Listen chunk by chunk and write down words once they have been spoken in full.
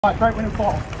Right when it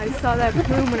falls. I saw that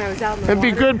plume when I was out in the It'd be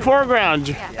water. good foreground.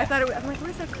 Yeah, I thought I'm like,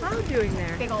 what's that cloud doing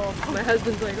there? Big old. My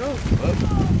husband's like, oh.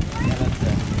 Yeah, that's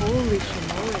it. Holy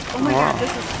shimoly. Oh my God,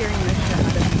 this is scaring the shit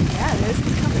out of me. Yeah, it is.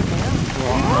 It's coming down.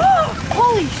 Oh,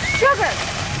 holy sugar!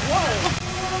 Whoa.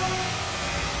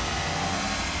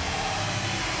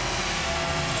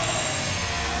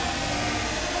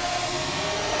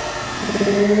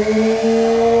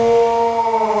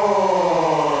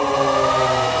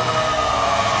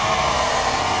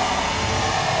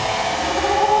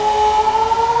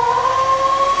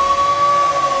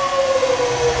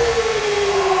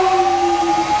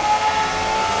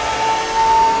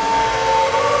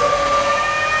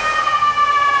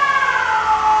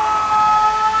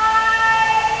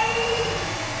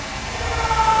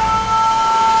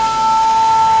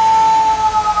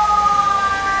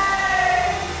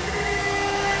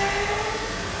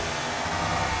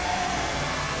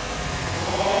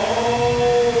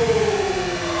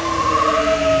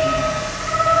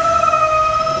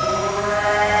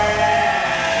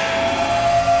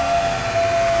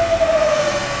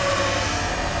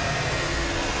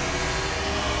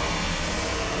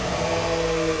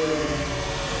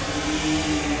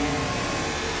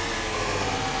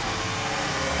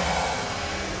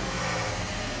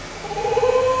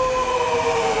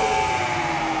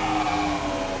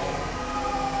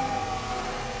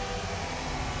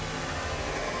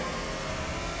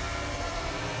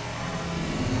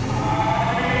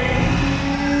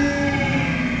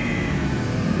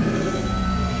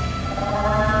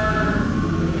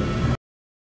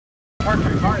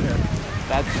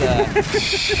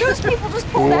 That's Those people just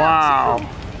pulled Wow.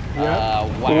 out. wow.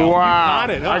 Wow. caught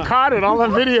it, huh? I caught it on the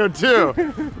video too.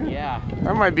 Yeah.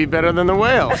 That might be better than the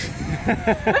whales.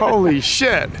 Holy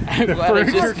shit. The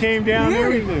Furniture came down and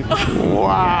everything.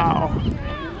 Wow.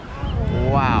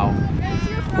 Wow.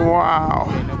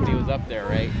 Wow. Nobody was up there,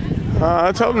 right?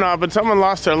 Let's hope not, but someone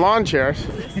lost their lawn chairs.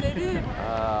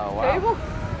 Wow.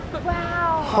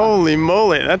 Wow. Holy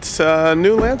moly, that's a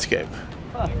new landscape.